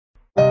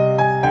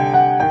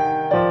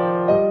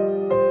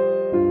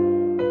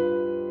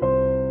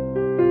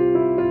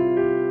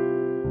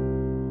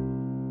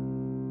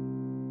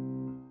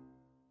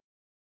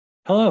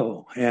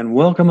Hello, and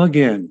welcome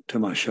again to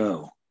my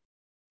show,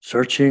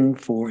 Searching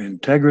for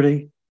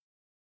Integrity.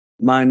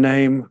 My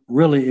name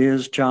really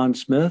is John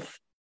Smith,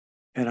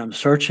 and I'm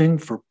searching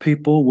for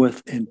people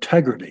with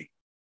integrity.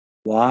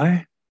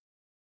 Why?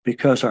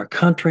 Because our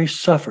country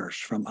suffers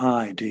from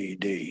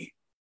IDD,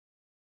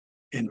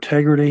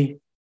 Integrity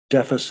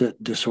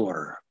Deficit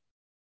Disorder.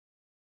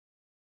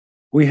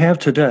 We have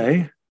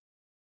today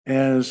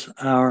as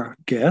our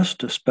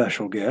guest, a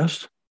special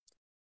guest,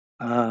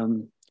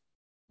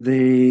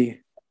 the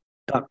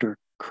Dr.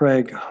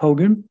 Craig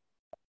Hogan,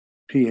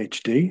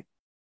 PhD,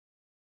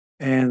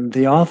 and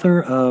the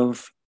author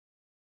of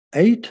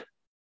 8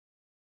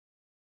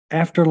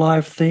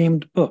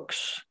 afterlife-themed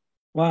books.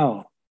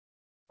 Wow,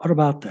 what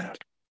about that?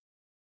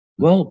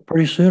 Well,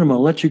 pretty soon I'm going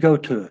to let you go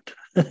to it.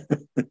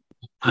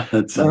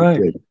 That sounds All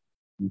right, good.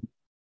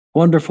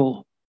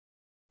 wonderful.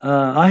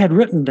 I had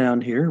written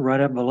down here, right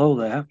up below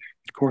that,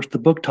 of course, the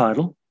book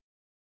title.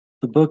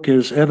 The book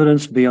is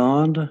Evidence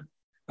Beyond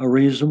a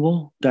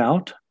Reasonable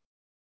Doubt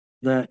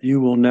That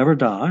You Will Never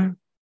Die.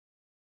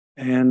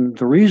 And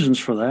the reasons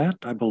for that,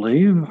 I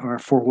believe, are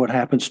for what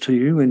happens to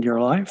you in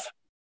your life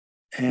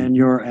and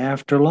your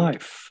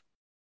afterlife,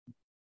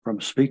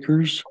 from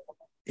speakers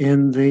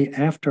in the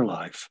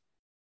afterlife.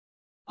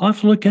 I'll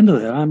have to look into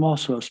that. I'm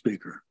also a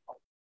speaker.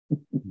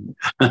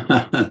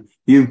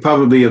 You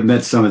probably have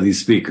met some of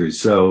these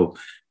speakers, so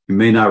you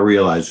may not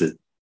realize it.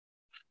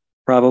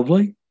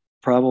 Probably.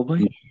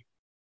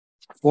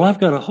 Well, I've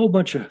got a whole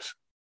bunch of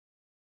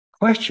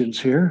questions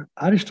here.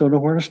 I just don't know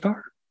where to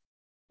start.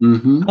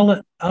 Mm-hmm.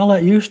 I'll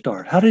let you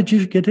start. How did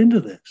you get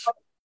into this?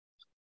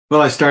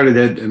 Well, I started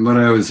it when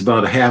I was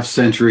about a half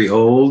century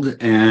old,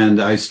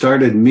 and I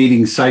started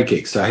meeting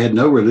psychics. I had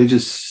no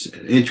religious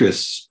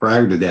interests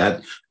prior to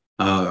that.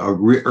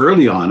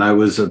 Early on, I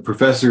was a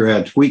professor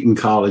at Wheaton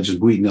College in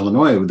Wheaton,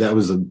 Illinois. That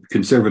was a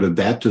conservative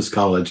Baptist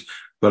college,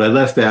 but I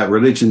left that.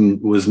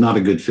 Religion was not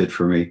a good fit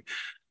for me.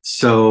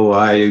 So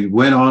I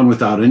went on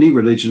without any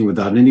religion,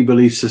 without any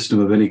belief system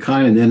of any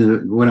kind. And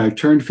then when I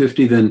turned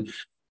 50, then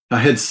I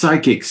had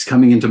psychics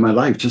coming into my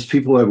life, just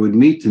people I would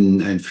meet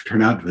and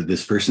turn out that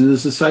this person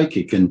is a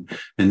psychic and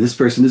this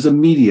person is a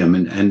medium.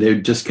 And they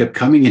just kept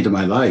coming into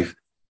my life.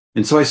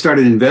 And so I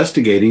started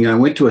investigating. I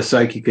went to a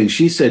psychic and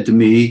she said to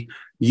me,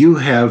 you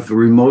have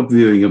remote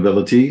viewing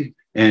ability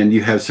and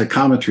you have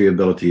psychometry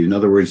ability. In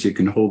other words, you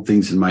can hold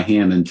things in my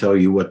hand and tell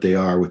you what they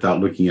are without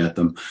looking at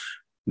them.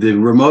 The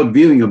remote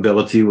viewing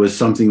ability was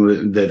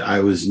something that I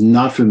was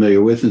not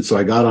familiar with. And so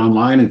I got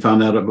online and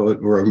found out about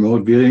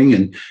remote viewing.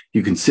 And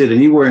you can sit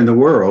anywhere in the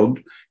world,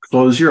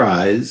 close your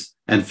eyes,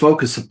 and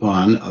focus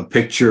upon a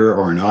picture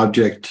or an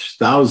object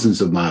thousands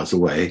of miles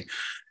away.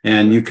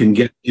 And you can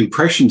get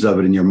impressions of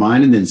it in your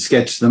mind and then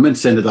sketch them and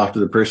send it off to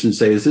the person and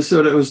say, is this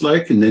what it was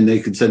like? And then they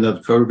could send out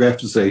the photograph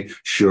and say,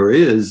 sure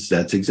is.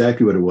 That's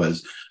exactly what it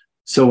was.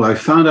 So I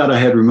found out I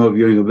had remote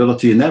viewing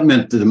ability, and that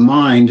meant that the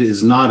mind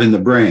is not in the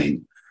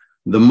brain.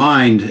 The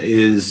mind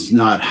is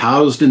not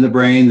housed in the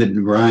brain. The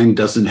brain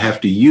doesn't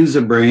have to use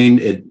a brain.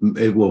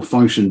 It will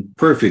function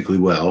perfectly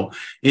well,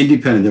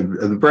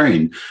 independent of the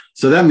brain.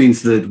 So that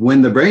means that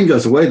when the brain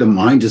goes away, the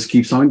mind just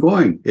keeps on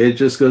going. It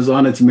just goes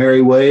on its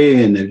merry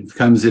way, and it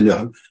comes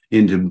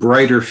into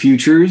brighter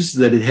futures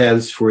that it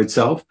has for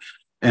itself.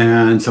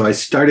 And so I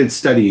started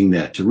studying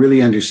that to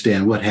really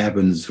understand what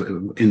happens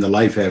in the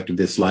life after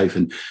this life.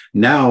 And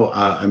now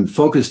I'm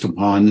focused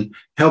upon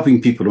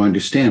helping people to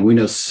understand. We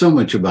know so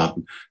much about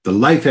the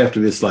life after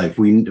this life.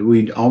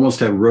 We almost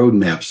have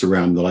roadmaps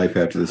around the life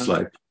after this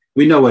life.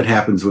 We know what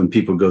happens when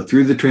people go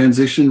through the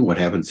transition, what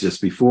happens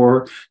just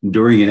before,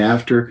 during, and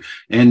after.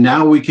 And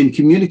now we can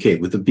communicate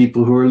with the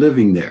people who are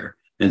living there.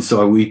 And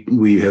so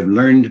we have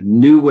learned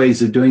new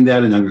ways of doing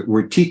that, and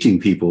we're teaching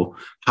people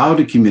how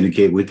to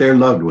communicate with their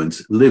loved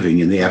ones living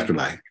in the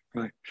afterlife.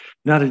 Right.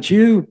 Now, did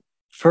you,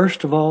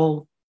 first of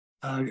all,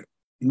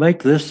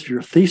 make this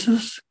your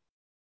thesis?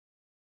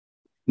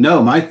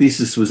 No, my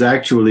thesis was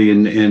actually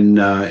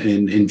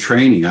in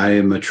training. I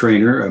am a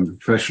trainer, a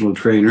professional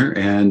trainer,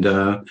 and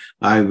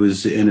I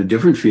was in a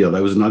different field.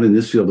 I was not in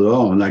this field at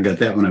all, and I got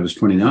that when I was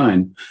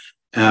 29.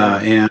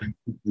 And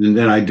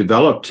then I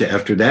developed,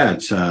 after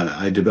that,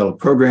 I developed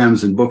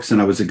programs and books,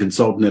 and I was a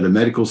consultant at a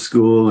medical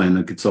school and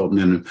a consultant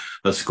in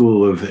a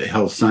school of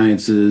health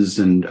sciences.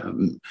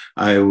 And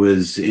I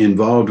was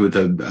involved with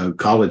a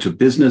college of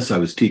business. I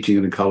was teaching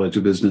at a college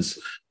of business.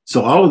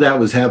 So all of that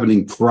was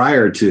happening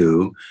prior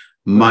to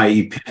my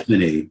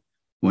epiphany,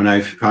 when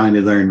I finally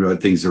learned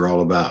what things are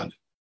all about.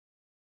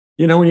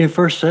 You know, when you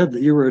first said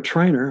that you were a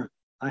trainer,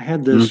 I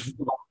had this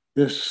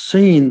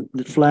scene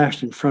that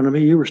flashed in front of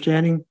me. You were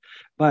standing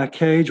by a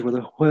cage with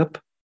a whip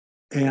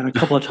and a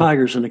couple of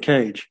tigers in the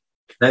cage.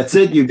 That's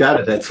it. You got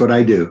it. That's what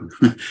I do.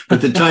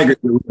 But the tigers,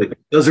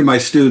 those are my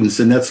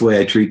students, and that's the way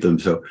I treat them.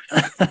 So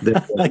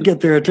I get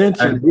their I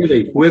attention.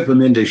 really whip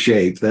them into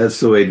shape. That's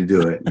the way to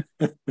do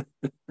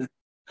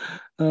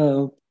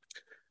it.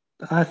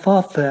 I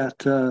thought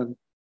that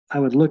I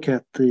would look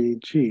at the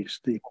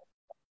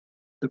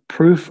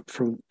proof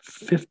from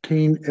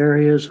 15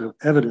 areas of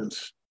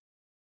evidence.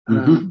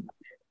 Mm-hmm.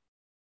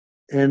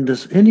 And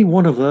does any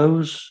one of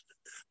those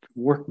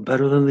work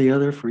better than the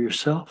other for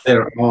yourself?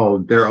 They're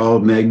all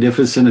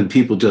magnificent, and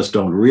people just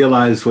don't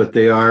realize what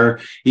they are.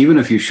 Even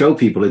if you show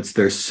people,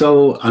 they're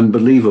so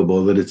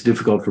unbelievable that it's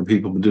difficult for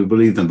people to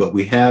believe them. But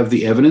we have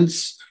the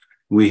evidence,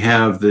 we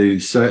have the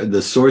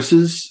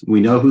sources,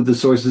 we know who the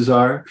sources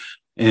are,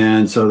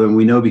 and so then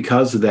we know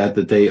because of that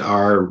they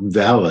are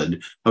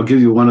valid. I'll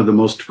give you one of the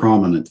most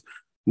prominent.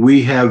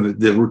 We have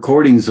the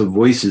recordings of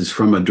voices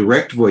from a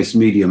direct voice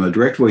medium. A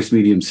direct voice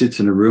medium sits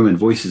in a room and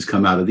voices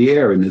come out of the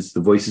air, and it's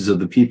the voices of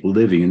the people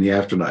living in the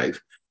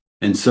afterlife.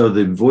 And so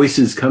the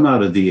voices come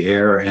out of the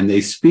air and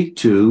they speak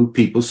to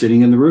people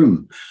sitting in the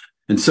room.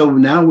 And so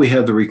now we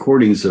have the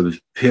recordings of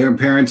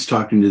parents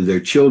talking to their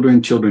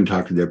children, children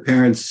talking to their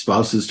parents,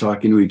 spouses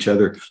talking to each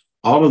other,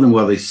 all of them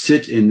while they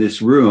sit in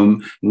this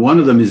room. One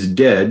of them is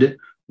dead.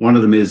 One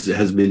of them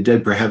has been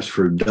dead perhaps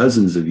for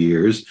dozens of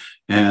years,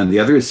 and the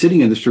other is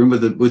sitting in this room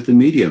with the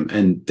medium,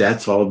 and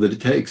that's all that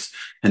it takes.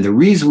 And the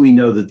reason we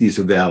know that these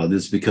are valid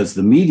is because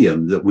the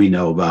medium that we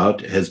know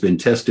about has been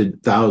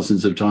tested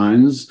thousands of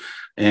times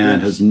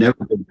and has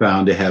never been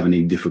found to have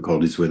any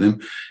difficulties with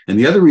him. And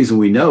the other reason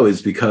we know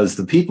is because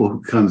the people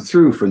who come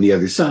through from the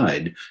other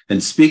side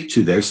and speak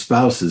to their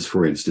spouses,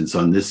 for instance,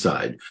 on this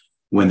side,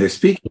 when they're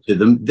speaking to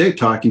them, they're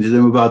talking to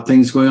them about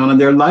things going on in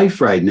their life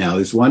right now.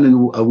 There's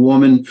a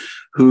woman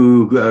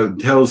who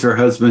tells her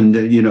husband,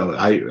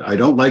 I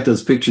don't like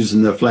those pictures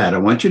in the flat. I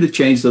want you to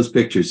change those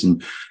pictures.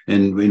 And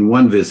in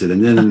one visit,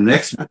 and then in the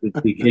next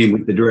visit, he came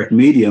with the direct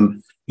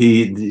medium.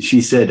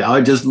 She said, I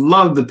just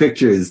love the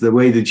pictures, the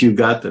way that you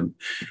got them.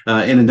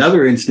 In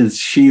another instance,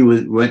 she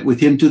went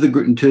with him to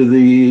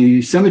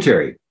the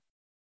cemetery,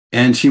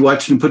 and she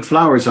watched him put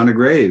flowers on a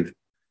grave.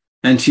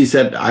 And she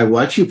said, I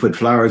watch you put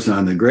flowers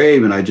on the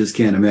grave, and I just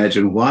can't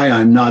imagine why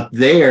I'm not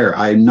there.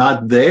 I'm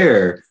not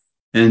there.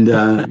 And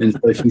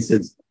so she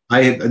says,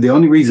 the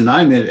only reason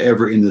I'm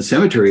ever in the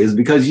cemetery is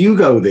because you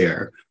go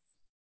there.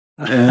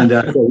 And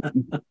so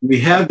we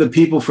have the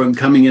people from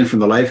coming in from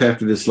the life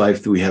after this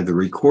life. We have the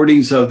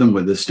recordings of them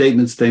with the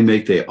statements they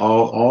make.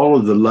 All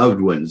of the loved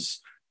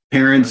ones,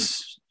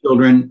 parents,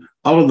 children,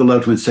 all of the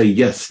loved ones say,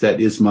 yes,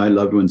 that is my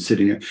loved one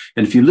sitting there.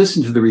 And if you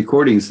listen to the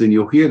recordings, then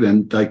you'll hear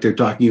them like they're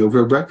talking over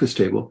a breakfast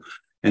table.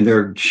 And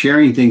they're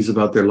sharing things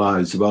about their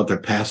lives, about their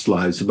past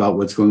lives, about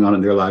what's going on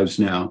in their lives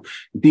now.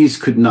 These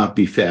could not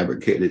be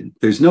fabricated.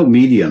 There's no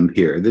medium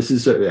here. This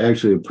is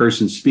actually a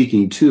person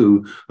speaking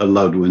to a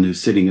loved one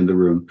who's sitting in the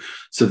room.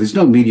 So there's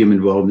no medium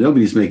involved.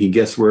 Nobody's making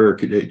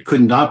guesswork. It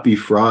could not be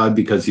fraud,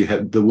 because you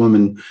have the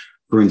woman,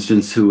 for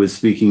instance, who is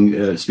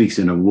speaks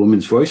in a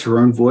woman's voice, her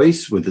own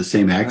voice, with the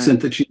same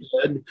accent that she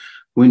had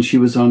when she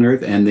was on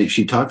Earth. And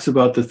she talks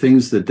about the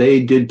things that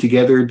they did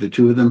together, the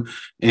two of them.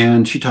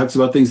 And she talks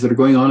about things that are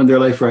going on in their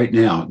life right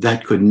now.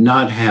 That could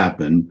not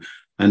happen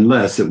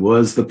unless it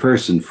was the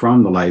person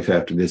from the life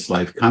after this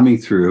life coming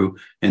through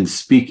and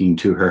speaking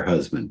to her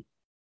husband.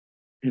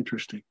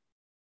 Interesting.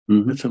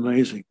 Mm-hmm. That's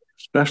amazing.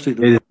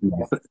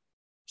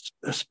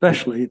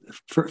 Especially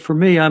for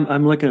me,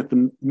 I'm looking at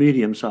the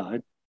medium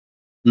side.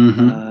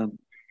 Mm-hmm.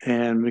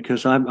 And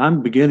because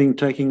I'm beginning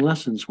taking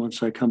lessons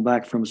once I come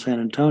back from San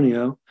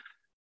Antonio,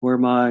 where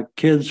my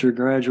kids are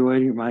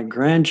graduating, my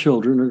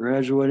grandchildren are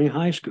graduating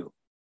high school.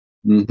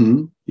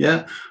 Mm-hmm.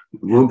 Yeah.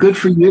 Well, good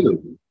for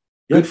you.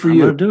 Good for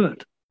you. I'm going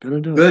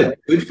to do it.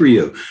 Good for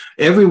you.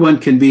 Everyone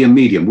can be a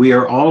medium. We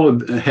are all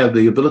have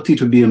the ability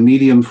to be a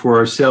medium for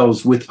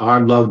ourselves with our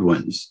loved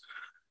ones.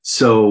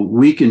 So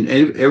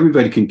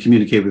everybody can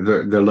communicate with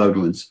their loved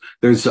ones.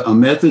 There's a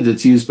method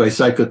that's used by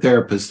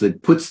psychotherapists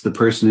that puts the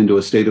person into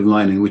a state of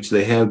mind in which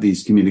they have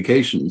these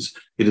communications.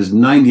 It is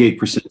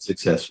 98%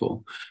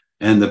 successful.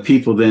 And the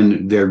people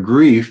then, their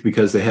grief,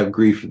 because they have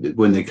grief,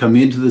 when they come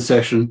into the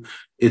session,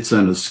 it's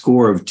on a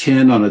score of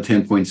 10 on a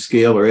 10-point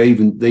scale, or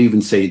they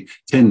even say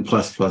 10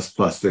 plus, plus,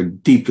 plus. They're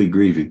deeply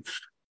grieving.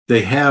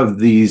 They have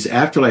these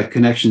afterlife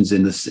connections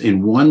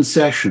in one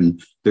session.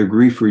 Their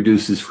grief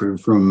reduces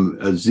from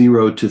a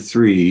 0 to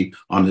 3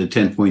 on the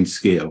 10-point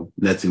scale.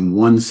 That's in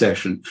one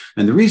session.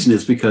 And the reason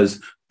is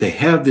because they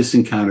have this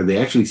encounter. They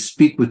actually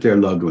speak with their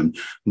loved one.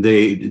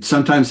 They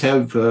sometimes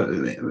have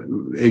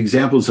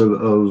examples of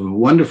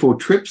wonderful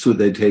trips that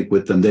they take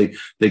with them.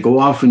 They go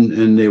off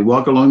and they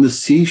walk along the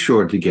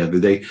seashore together.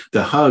 They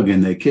hug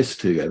and they kiss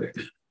together.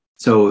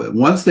 So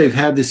once they've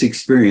had this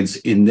experience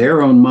in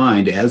their own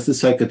mind, as the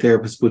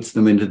psychotherapist puts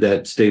them into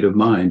that state of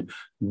mind,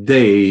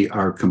 they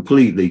are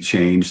completely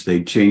changed.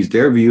 They change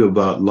their view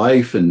about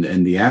life and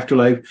the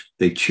afterlife.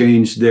 They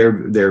change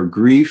their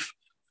grief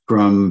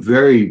from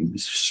very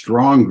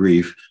strong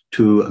grief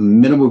to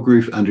minimal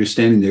grief,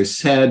 understanding they're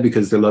sad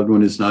because their loved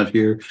one is not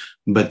here,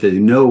 but they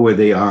know where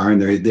they are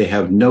and they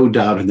have no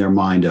doubt in their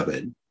mind of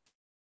it.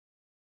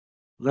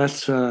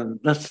 That's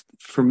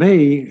for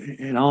me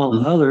and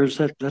all others.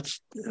 That's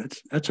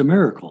a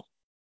miracle.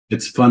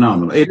 It's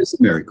phenomenal. It is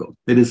a miracle.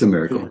 It is a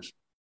miracle,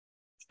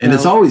 and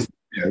it's always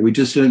there.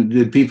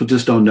 People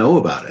just don't know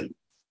about it.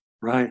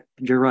 Right,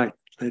 you're right.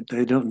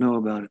 They don't know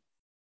about it.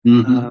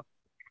 Mm-hmm.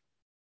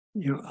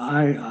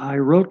 I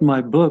wrote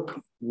my book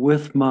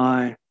with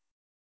my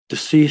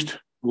deceased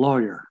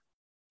lawyer,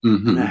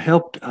 and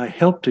Mm-hmm. I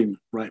helped him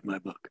write my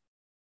book,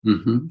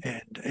 Mm-hmm.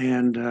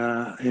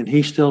 and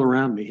he's still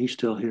around me. He's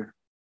still here.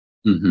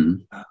 Mm-hmm.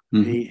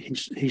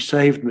 Mm-hmm. He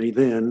saved me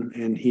then,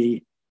 and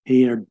he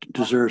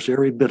deserves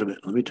every bit of it.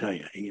 Let me tell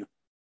you, quite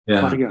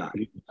Yeah. a guy.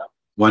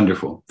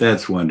 Wonderful.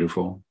 That's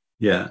wonderful.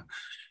 Yeah.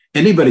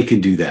 Anybody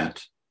can do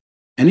that.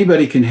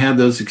 Anybody can have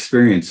those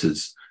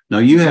experiences. Now,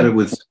 you had it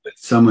with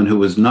someone who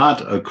was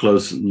not a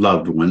close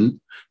loved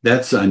one.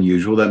 That's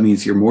unusual. That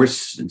means you're more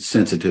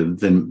sensitive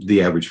than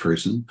the average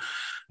person.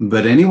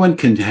 But anyone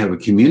can have a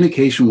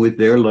communication with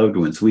their loved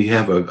ones. We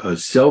have a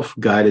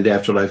self-guided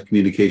afterlife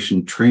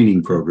communication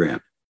training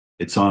program.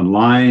 It's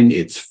online,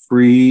 it's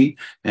free,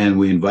 and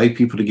we invite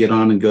people to get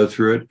on and go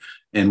through it.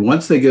 And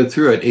once they go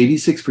through it,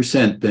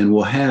 86% then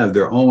will have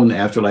their own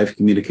afterlife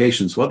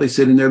communications while they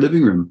sit in their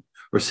living room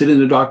or sit in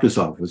the doctor's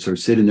office or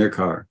sit in their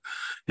car.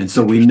 And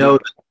so we know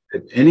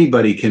that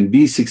anybody can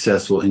be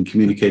successful in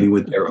communicating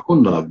with their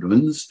own loved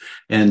ones.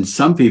 And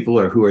some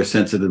people who are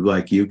sensitive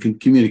like you can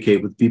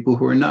communicate with people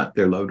who are not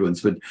their loved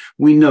ones. But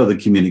we know the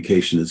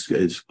communication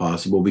is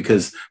possible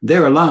because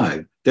they're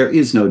alive. There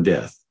is no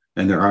death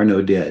and there are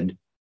no dead.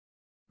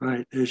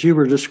 Right. As you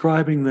were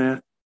describing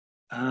that,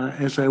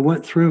 as I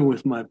went through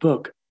with my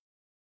book,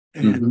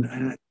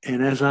 and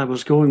as I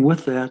was going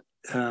with that,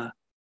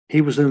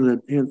 he was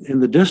in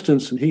the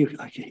distance, and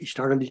he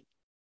started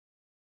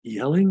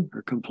yelling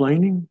or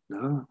complaining.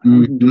 No, I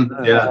wouldn't do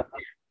that. Yeah.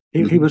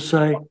 He would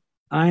say,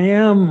 "I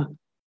am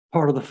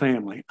part of the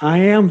family. I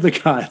am the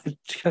guy.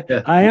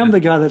 I am the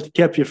guy that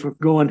kept you from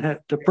going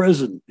to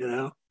prison."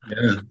 Yeah.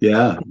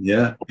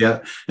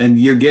 And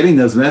you're getting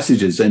those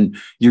messages, and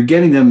you're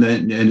getting them,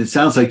 and it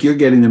sounds like you're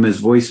getting them as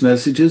voice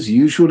messages.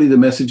 Usually, the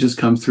messages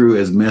come through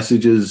as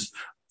messages,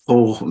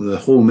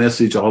 the whole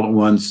message all at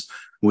once,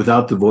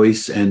 without the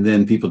voice, and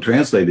then people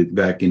translate it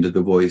back into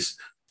the voice.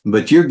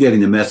 But you're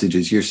getting the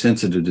messages. You're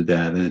sensitive to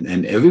that,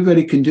 and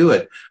everybody can do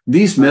it.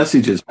 These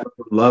messages for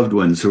loved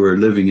ones who are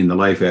living in the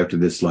life after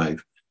this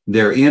life,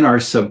 they're in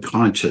our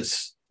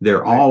subconscious.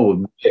 They're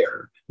all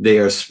there. They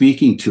are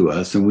speaking to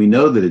us, and we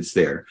know that it's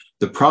there.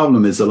 The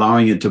problem is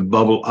allowing it to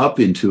bubble up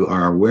into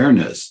our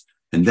awareness,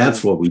 and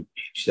that's what we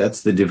teach.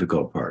 That's the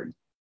difficult part.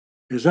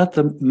 Is that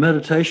the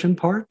meditation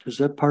part? Is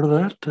that part of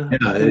that?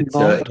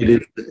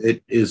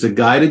 It is a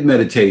guided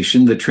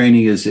meditation. The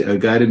training is a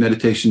guided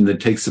meditation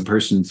that takes the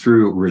person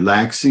through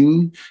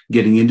relaxing,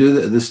 getting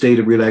into the state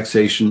of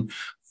relaxation,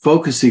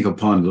 focusing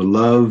upon the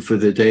love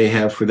that they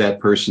have for that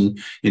person,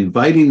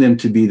 inviting them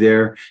to be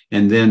there,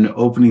 and then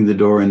opening the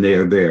door, and they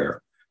are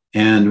there.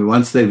 And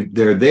once they're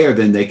there,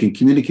 then they can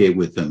communicate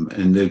with them,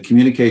 and the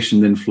communication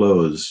then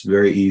flows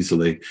very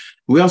easily.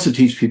 We also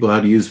teach people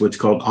how to use what's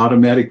called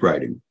automatic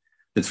writing.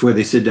 It's where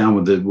they sit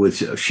down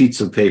with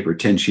sheets of paper,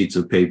 10 sheets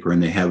of paper,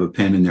 and they have a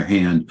pen in their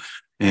hand,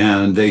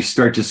 and they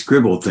start to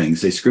scribble things.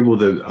 They scribble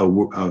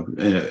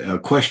a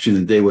question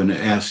that they want to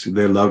ask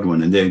their loved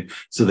one, and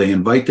so they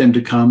invite them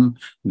to come.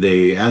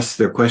 They ask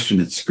their question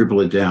and scribble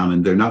it down,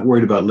 and they're not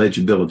worried about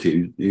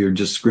legibility. You're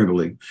just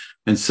scribbling.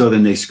 And so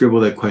then they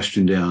scribble that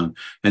question down,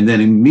 and then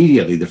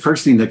immediately the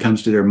first thing that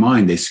comes to their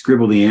mind, they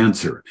scribble the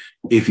answer.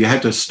 If you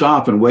have to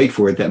stop and wait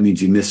for it, that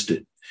means you missed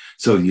it.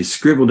 So you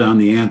scribble down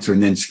the answer,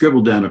 and then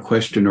scribble down a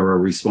question or a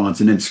response,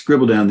 and then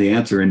scribble down the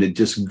answer, and it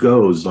just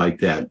goes like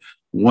that,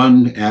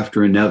 one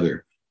after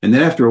another. And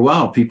then after a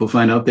while, people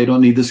find out they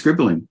don't need the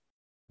scribbling.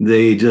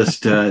 They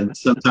just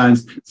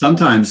sometimes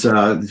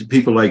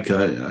people like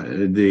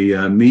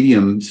the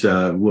mediums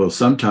will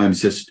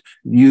sometimes just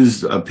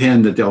use a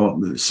pen that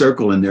they'll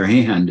circle in their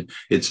hand.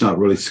 It's not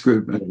really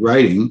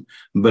writing,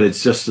 but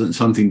it's just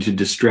something to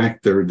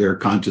distract their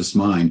conscious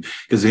mind,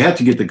 because they have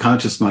to get the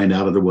conscious mind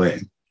out of the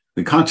way.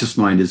 The conscious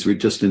mind is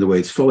just in the way.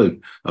 It's full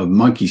of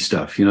monkey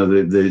stuff,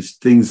 the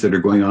things that are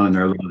going on in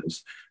our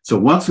lives. So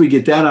once we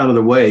get that out of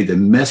the way, the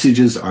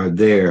messages are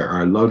there.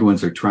 Our loved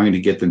ones are trying to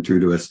get them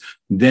through to us.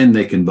 Then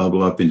they can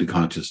bubble up into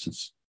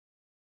consciousness.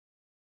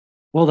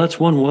 Well, that's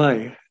one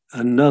way.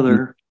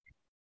 Another,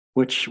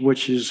 which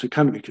is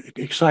kind of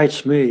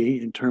excites me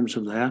in terms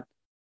of that.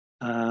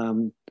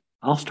 I'm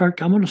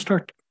going to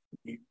start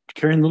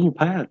carrying the little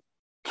pad.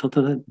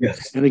 Something that,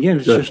 yes. And again,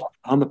 it's just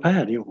on the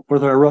pad,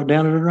 whether I wrote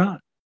down it or not.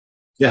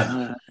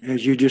 Yeah.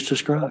 As you just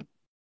described.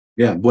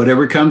 Yeah,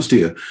 whatever comes to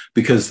you,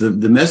 because the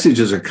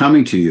messages are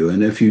coming to you.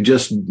 And if you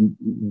just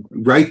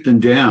write them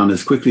down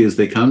as quickly as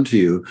they come to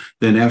you,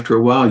 then after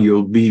a while,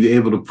 you'll be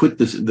able to put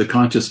the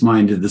conscious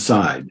mind to the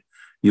side.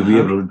 You'll be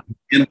able to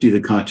empty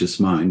the conscious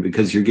mind,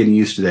 because you're getting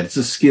used to that. It's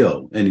a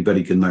skill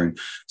anybody can learn.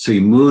 So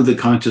you move the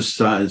conscious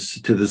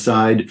to the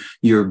side,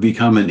 you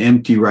become an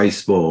empty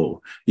rice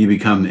bowl. You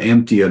become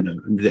empty.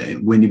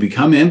 When you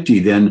become empty,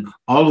 then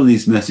all of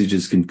these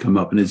messages can come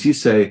up. And as you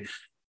say,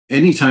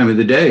 any time of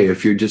the day,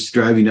 if you're just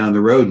driving down the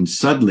road and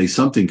suddenly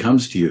something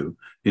comes to you,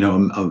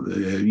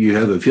 you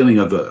have a feeling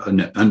of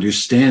an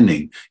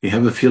understanding, you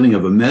have a feeling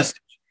of a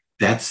message,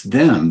 that's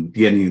them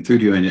getting it through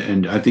to you.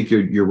 And I think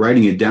you're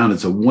writing it down.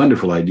 It's a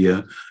wonderful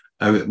idea.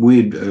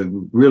 we'd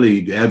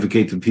really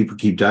advocate that people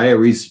keep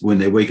diaries when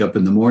they wake up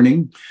in the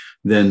morning.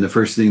 Then the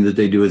first thing that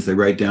they do is they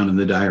write down in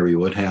the diary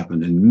what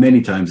happened. And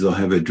many times they'll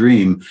have a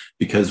dream,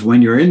 because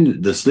when you're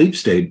in the sleep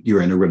state,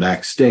 you're in a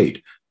relaxed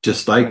state,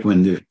 just like Right.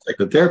 when the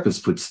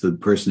psychotherapist puts the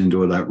person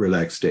into a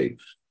relaxed state.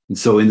 And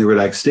so in the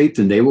relaxed state,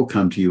 then they will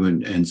come to you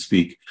and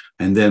speak.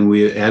 And then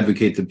we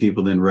advocate that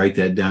people then write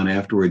that down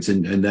afterwards.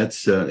 And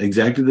that's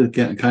exactly the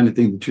kind of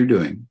thing that you're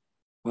doing.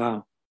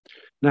 Wow.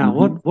 Now,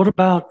 Mm-hmm. what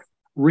about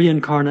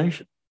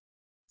reincarnation?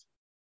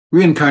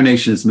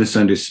 Reincarnation is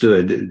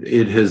misunderstood.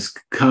 It has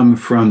come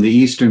from the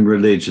Eastern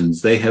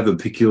religions. They have a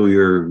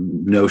peculiar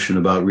notion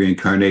about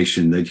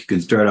reincarnation, that you can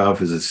start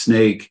off as a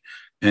snake,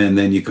 and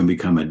then you can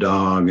become a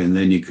dog, and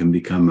then you can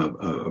become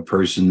a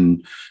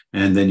person,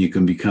 and then you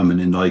can become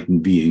an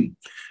enlightened being.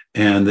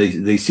 And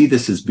they see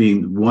this as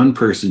being one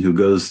person who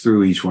goes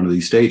through each one of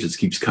these stages,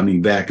 keeps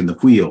coming back in the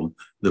wheel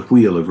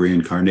of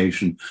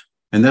reincarnation.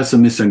 And that's a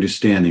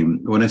misunderstanding.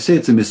 When I say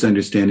it's a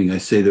misunderstanding, I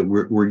say that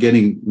we're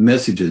getting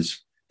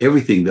messages.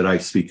 Everything that I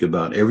speak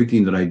about,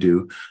 everything that I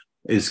do,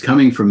 is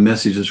coming from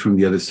messages from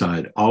the other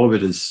side. All of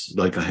it is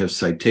like I have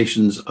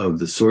citations of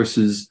the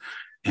sources.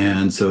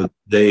 And so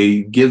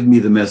they give me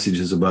the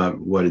messages about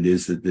what it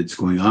is that's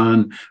going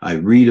on. I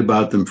read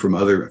about them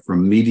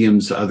from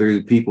mediums,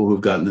 other people who've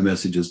gotten the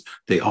messages.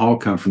 They all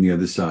come from the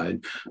other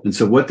side. And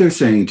so what they're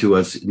saying to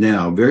us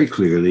now very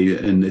clearly,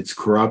 and it's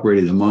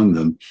corroborated among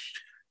them,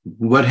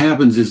 what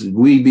happens is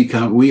we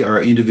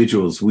are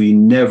individuals. We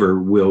never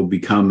will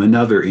become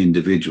another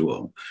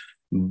individual,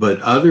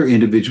 but other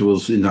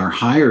individuals in our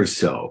higher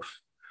self,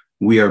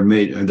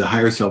 the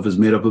higher self is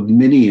made up of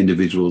many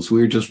individuals.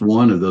 We're just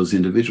one of those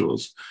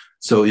individuals.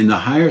 So in the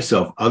higher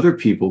self, other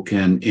people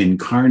can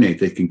incarnate.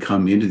 They can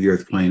come into the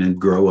earth plane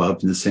and grow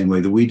up in the same way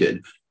that we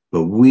did.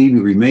 But we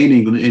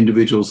remaining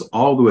individuals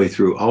all the way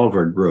through all of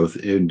our growth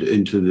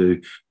into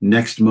the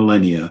next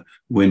millennia,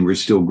 when we're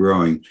still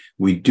growing,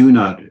 we do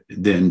not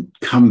then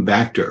come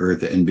back to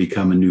earth and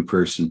become a new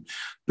person.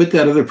 But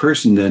that other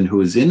person then, who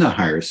is in the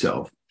higher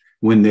self,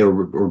 when they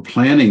were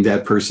planning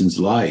that person's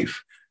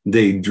life,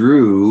 they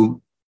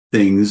drew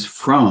things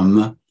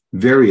from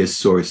various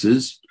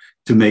sources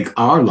to make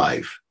our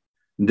life.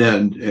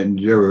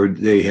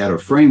 They had a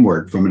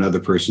framework from another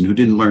person who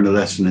didn't learn a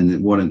lesson, and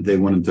they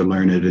wanted to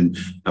learn it, and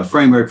a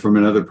framework from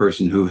another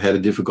person who had a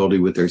difficulty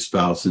with their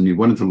spouse, and you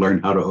wanted to learn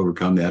how to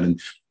overcome that.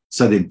 And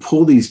so they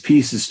pull these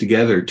pieces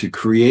together to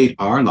create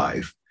our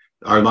life.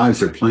 Our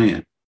lives are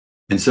planned.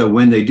 And so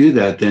when they do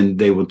that, then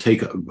they will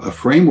take a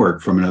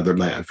framework from another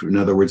life, in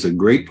other words, a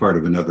great part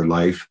of another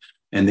life,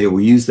 and they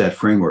will use that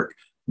framework.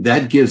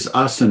 That gives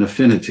us an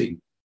affinity.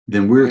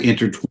 Then we're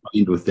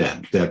intertwined with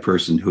that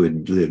person who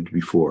had lived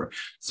before.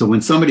 So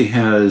when somebody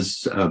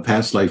has a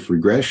past life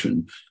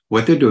regression,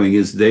 what they're doing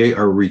is they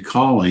are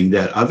recalling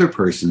that other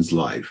person's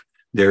life.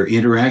 They're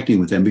interacting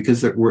with them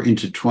because we're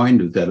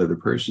intertwined with that other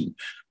person.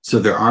 So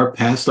there are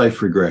past life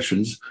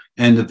regressions,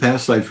 and the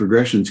past life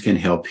regressions can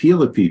help heal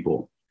the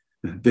people.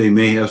 They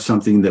may have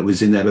something that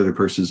was in that other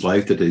person's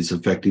life that is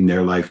affecting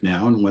their life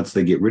now. And once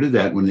they get rid of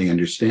that, when they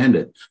understand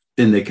it,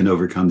 then they can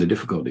overcome the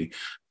difficulty.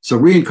 So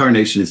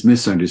reincarnation is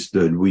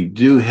misunderstood. We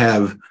do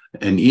have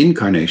an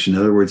incarnation. In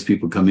other words,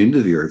 people come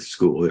into the earth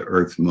school, the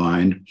earth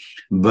mind,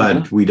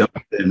 but we don't.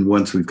 And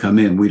once we've come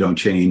in, we don't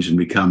change and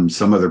become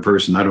some other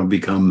person. I don't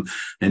become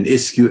an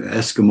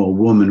Eskimo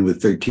woman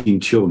with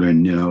 13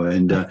 children,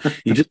 and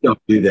you just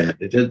don't do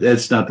that.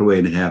 That's not the way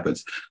it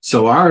happens.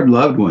 So our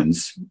loved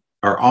ones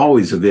are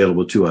always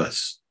available to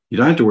us. You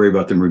don't have to worry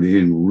about them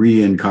being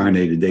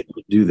reincarnated. They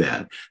don't do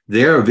that.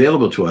 They're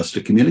available to us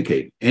to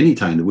communicate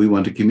anytime that we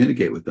want to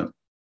communicate with them.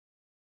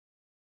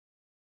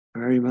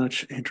 Very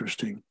much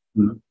interesting.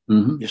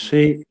 Mm-hmm.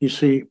 You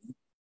see,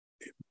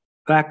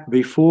 back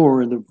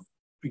before in the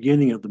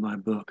beginning of my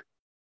book,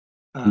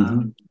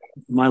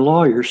 my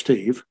lawyer,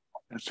 Steve,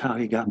 that's how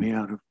he got me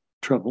out of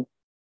trouble,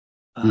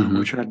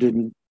 which I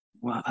didn't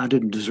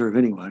deserve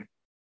anyway.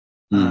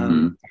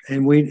 And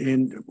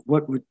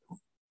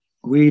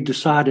we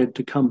decided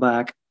to come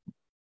back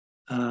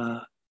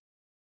an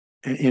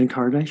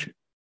incarnation.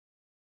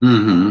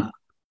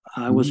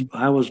 I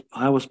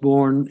was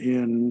born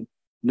in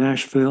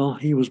Nashville.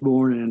 He was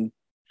born in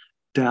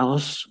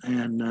Dallas,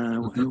 and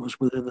it was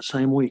within the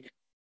same week.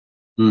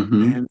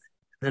 And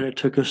then it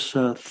took us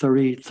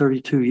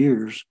 32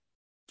 years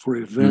for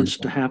events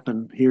to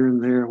happen here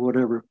and there,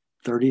 whatever,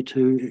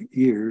 32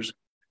 years.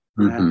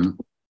 That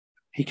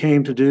he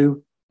came to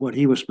do what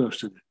he was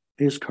supposed to do,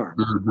 his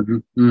karma.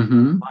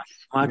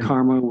 My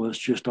karma was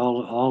just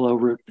all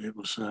over it. It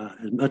was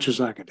as much as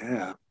I could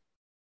have.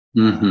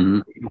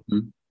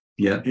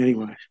 Yeah.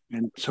 Anyway,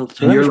 and so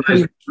your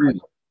life,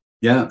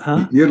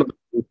 yeah.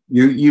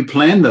 You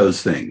plan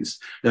those things.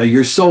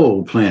 Your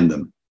soul planned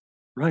them.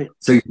 Right.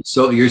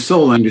 So your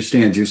soul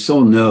understands. Your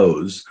soul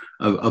knows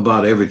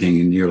about everything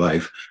in your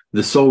life.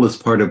 The soul is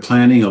part of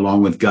planning,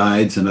 along with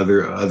guides and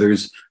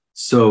others.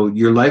 So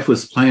your life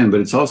was planned,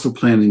 but it's also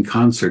planned in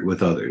concert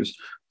with others.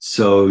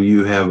 So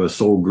you have a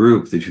soul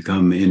group that you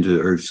come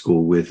into Earth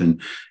School with,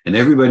 and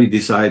everybody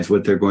decides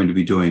what they're going to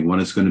be doing. One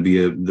is going to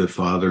be the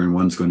father, and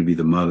one's going to be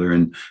the mother.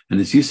 And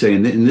as you say,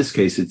 in this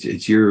case,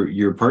 it's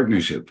your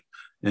partnership.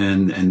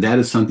 And that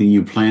is something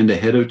you planned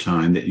ahead of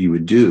time that you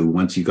would do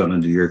once you got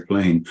onto the earth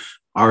plane.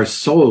 Our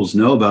souls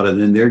know about it,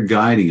 and they're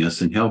guiding us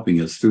and helping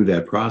us through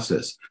that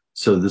process.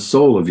 So the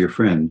soul of your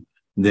friend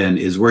then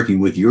is working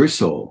with your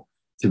soul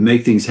to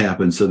make things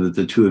happen so that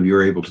the two of you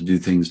are able to do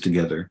things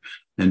together.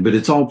 But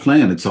it's all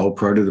planned. It's all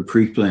part of the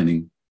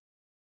pre-planning.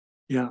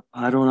 Yeah,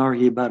 I don't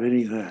argue about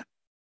any of that.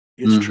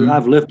 It's true.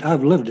 I've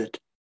lived it.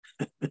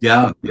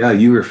 Yeah,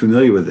 you were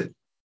familiar with it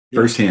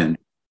firsthand.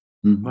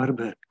 Quite a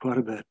bit.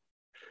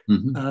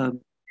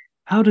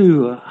 How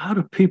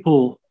do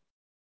people,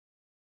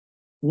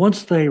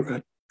 once they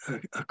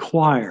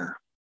acquire,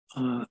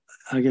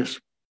 I guess,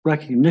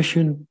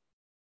 recognition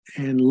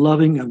and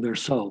loving of their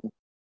soul,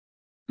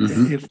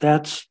 if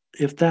that's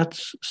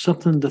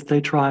something that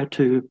they try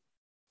to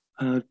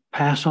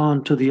pass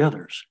on to the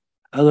others,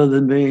 other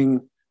than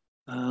being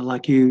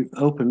like you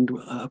opened,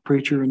 a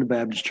preacher in a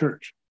Baptist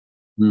church?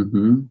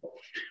 It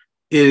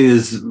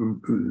is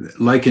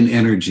like an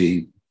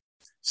energy,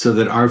 so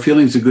that our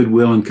feelings of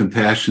goodwill and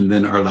compassion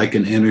then are like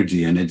an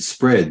energy, and it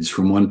spreads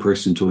from one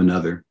person to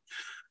another.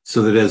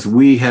 So that as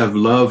we have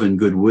love and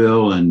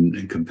goodwill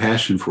and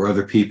compassion for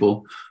other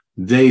people,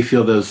 they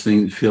feel those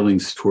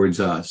feelings towards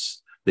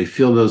us. They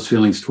feel those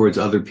feelings towards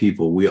other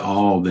people. We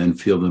all then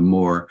feel them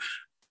more.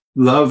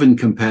 Love and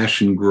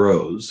compassion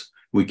grows.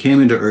 We came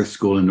into Earth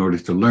School in order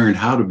to learn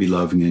how to be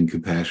loving and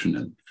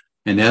compassionate.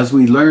 And as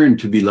we learn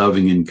to be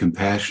loving and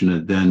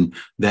compassionate, then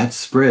that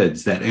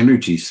spreads, that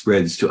energy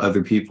spreads to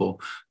other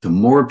people. The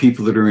more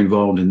people that are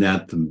involved in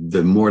that,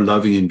 the more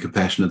loving and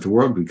compassionate the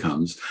world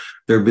becomes.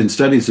 There have been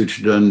studies which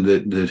have done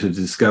that have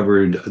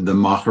discovered the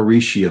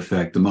Maharishi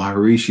effect. The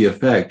Maharishi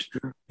effect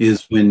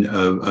is when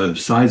a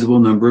sizable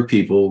number of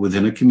people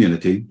within a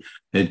community,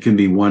 it can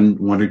be 1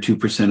 or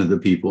 2% of the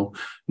people,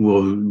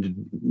 will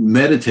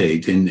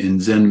meditate in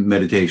Zen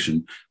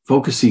meditation,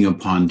 focusing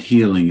upon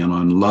healing and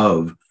on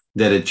love,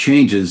 that it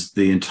changes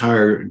the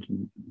entire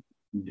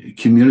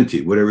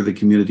community, whatever the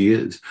community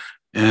is.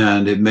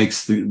 And it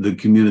makes the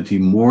community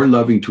more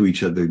loving to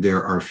each other.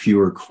 There are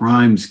fewer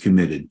crimes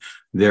committed.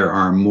 There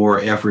are more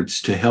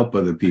efforts to help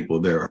other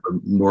people. There are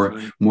more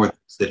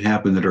things that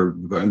happen that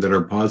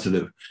are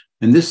positive.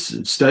 And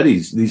these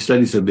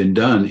studies have been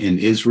done in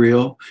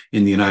Israel,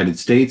 in the United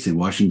States, in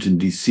Washington,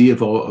 D.C.,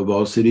 of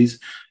all cities.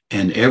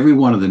 And every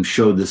one of them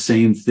showed the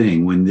same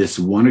thing. When this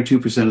 1 or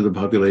 2% of the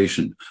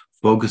population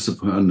focus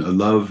upon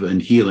love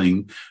and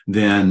healing,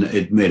 then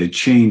it made a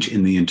change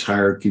in the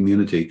entire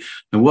community.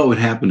 And what would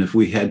happen if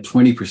we had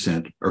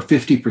 20% or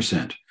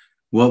 50%?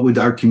 What would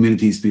our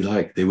communities be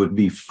like? They would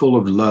be full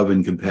of love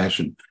and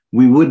compassion.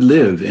 We would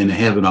live in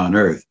heaven on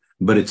earth,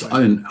 but it's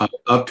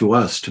up to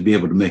us to be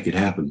able to make it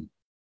happen.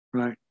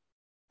 Right.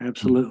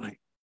 Absolutely.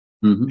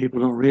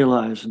 People don't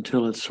realize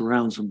until it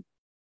surrounds them.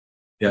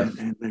 Yeah.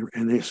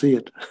 And they see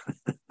it.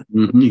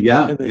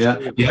 Yeah.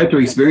 You have to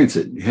experience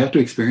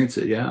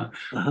it. Yeah.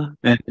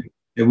 And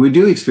we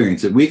do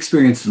experience it. We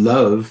experience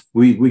love.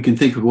 We can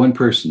think of one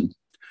person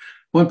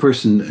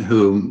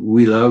whom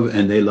we love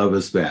and they love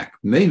us back.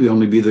 Maybe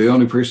only be the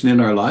only person in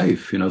our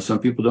life. Some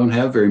people don't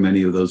have very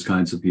many of those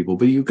kinds of people,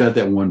 but you've got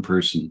that one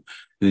person. And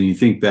then you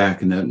think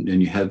back and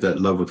you have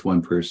that love with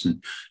one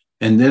person.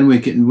 And then we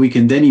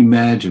can then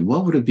imagine,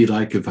 what would it be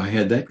like if I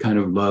had that kind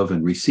of love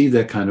and received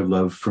that kind of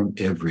love from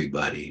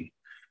everybody?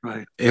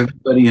 Right.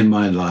 Everybody in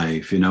my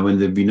life, and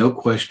there'd be no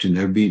question.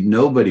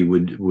 Nobody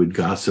would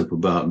gossip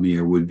about me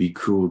or would be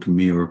cruel to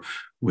me or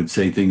would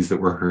say things that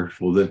were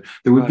hurtful. That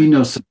there would be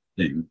no such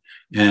thing.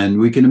 And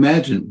we can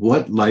imagine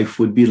what life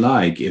would be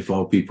like if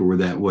all people were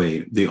that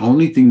way. The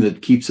only thing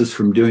that keeps us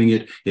from doing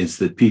it is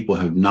that people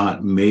have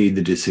not made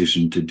the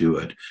decision to do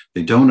it.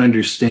 They don't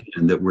understand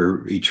that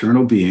we're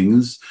eternal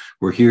beings.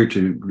 We're here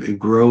to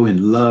grow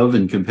in love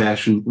and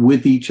compassion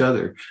with each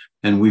other.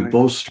 And we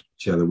bolster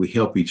each other. We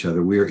help each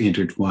other. We are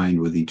intertwined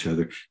with each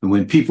other. And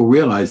when people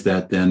realize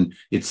that, then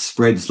it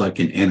spreads like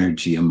an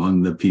energy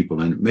among the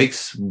people, and it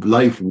makes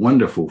life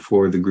wonderful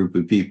for the group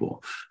of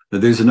people. Now,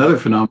 there's another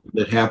phenomenon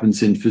that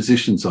happens in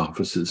physicians'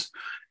 offices.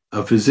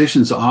 A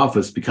physician's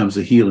office becomes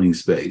a healing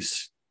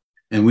space.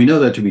 And we know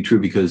that to be true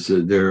because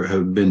there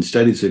have been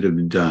studies that have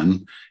been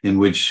done in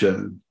which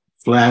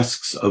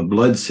flasks of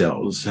blood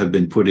cells have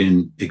been put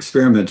in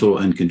experimental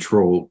and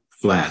control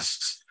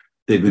flasks.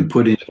 They've been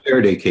put in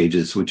Faraday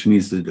cages, which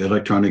means that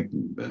electronic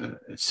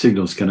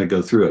signals cannot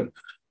go through it.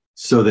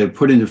 So they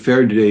put into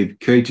Faraday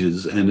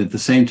cages, and at the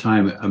same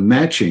time, a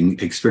matching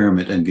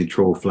experiment and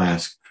control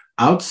flask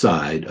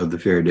outside of the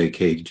Faraday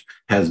cage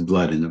has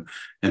blood in them.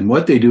 And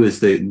what they do is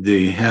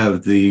they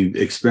have the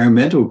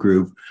experimental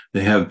group,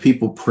 they have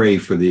people pray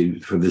for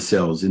the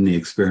cells in the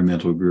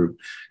experimental group,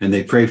 and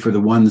they pray for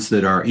the ones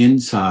that are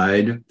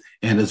inside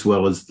and as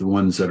well as the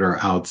ones that are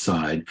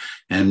outside.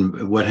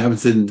 And what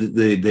happens is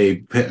they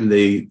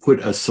put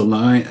a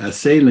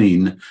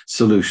saline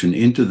solution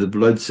into the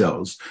blood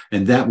cells,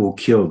 and that will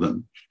kill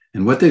them.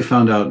 And what they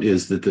found out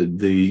is that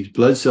the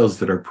blood cells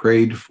that are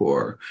prayed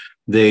for,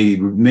 they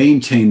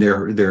maintain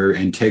their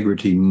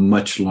integrity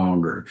much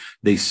longer.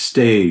 They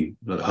stay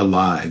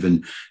alive.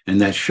 And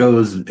that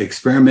shows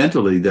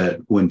experimentally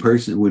that when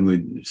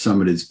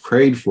somebody is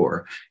prayed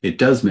for, it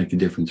does make a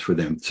difference for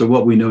them. So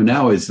what we know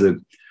now is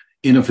that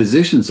in a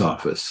physician's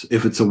office,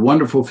 if it's a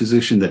wonderful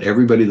physician that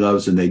everybody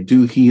loves and they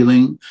do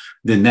healing,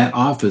 then that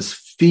office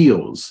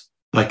feels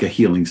like a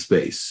healing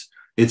space.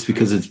 It's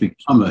because it's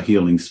become a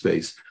healing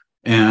space.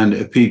 And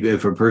if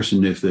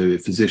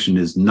the physician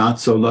is not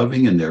so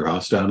loving and they're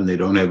hostile and they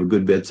don't have a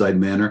good bedside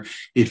manner,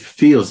 it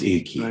feels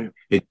icky. Right.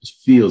 It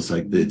feels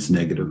like it's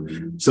negative.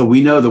 So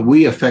we know that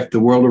we affect the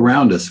world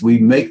around us. We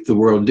make the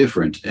world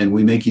different and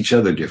we make each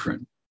other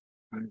different.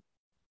 Right.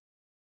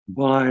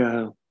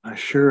 Well, I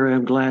sure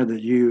am glad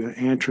that you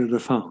answered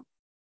the phone.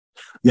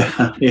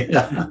 Yeah.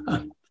 Yeah.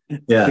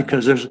 Yeah.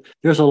 Because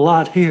there's a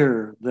lot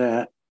here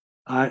that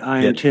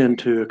I intend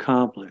to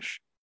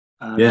accomplish.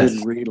 I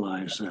didn't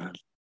realize that.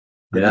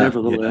 But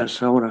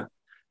nevertheless, I want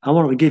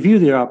to give you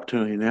the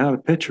opportunity now to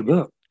pitch your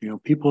book. You know,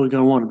 people are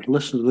going to want to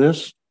listen to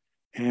this,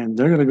 and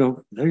they're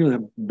going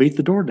to beat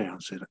the door down,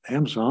 sit at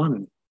Amazon.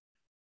 And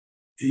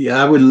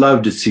yeah, I would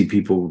love to see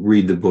people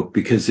read the book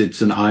because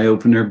it's an eye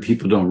opener.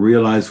 People don't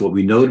realize what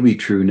we know to be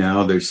true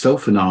now. They're so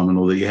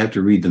phenomenal that you have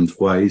to read them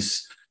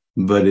twice.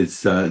 But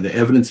it's the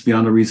evidence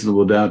beyond a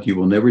reasonable doubt. You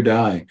will never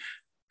die,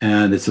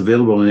 and it's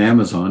available on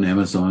Amazon,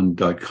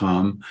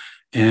 Amazon.com.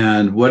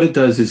 And what it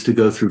does is to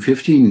go through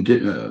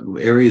 15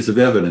 areas of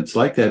evidence,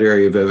 like that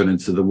area of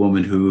evidence of the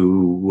woman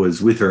who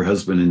was with her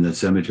husband in the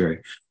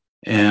cemetery.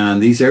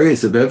 And these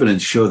areas of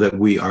evidence show that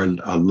we are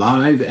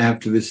alive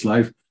after this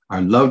life. Our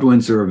loved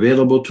ones are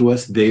available to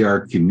us. They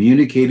are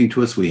communicating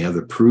to us. We have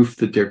the proof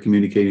that they're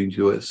communicating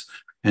to us.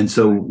 And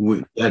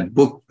so that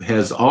book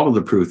has all of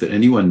the proof that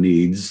anyone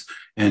needs.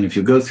 And if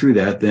you go through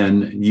that,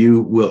 then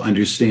you will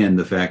understand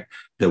the fact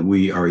that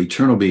we are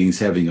eternal beings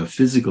having a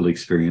physical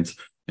experience,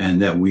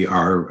 and that we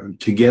are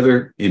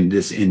together in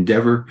this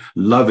endeavor,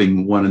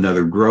 loving one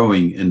another,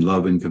 growing in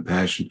love and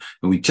compassion.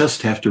 And we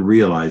just have to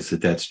realize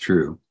that that's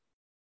true.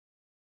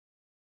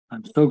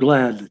 I'm so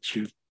glad that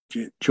you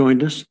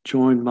joined us,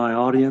 joined my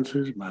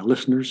audiences, my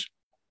listeners.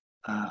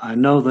 I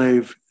know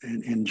they've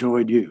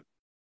enjoyed you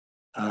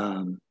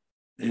in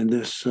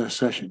this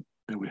session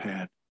that we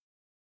had.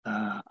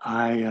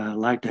 I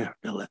like to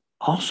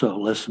also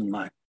listen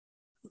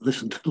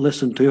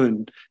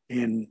to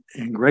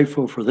and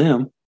grateful for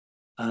them.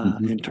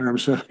 In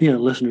terms of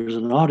listeners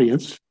and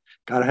audience,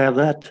 got to have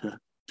that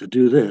to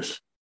do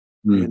this,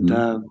 and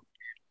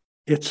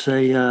it's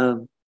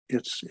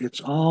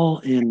all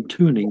in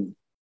tuning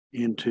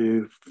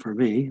into, for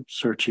me,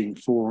 searching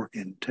for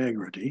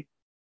integrity.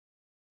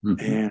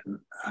 And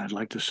I'd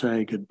like to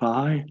say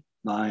goodbye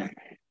by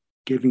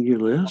giving you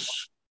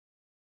this.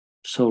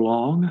 So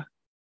long,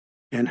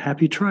 and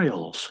happy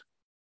trails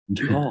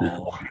to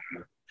all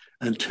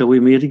until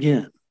we meet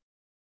again.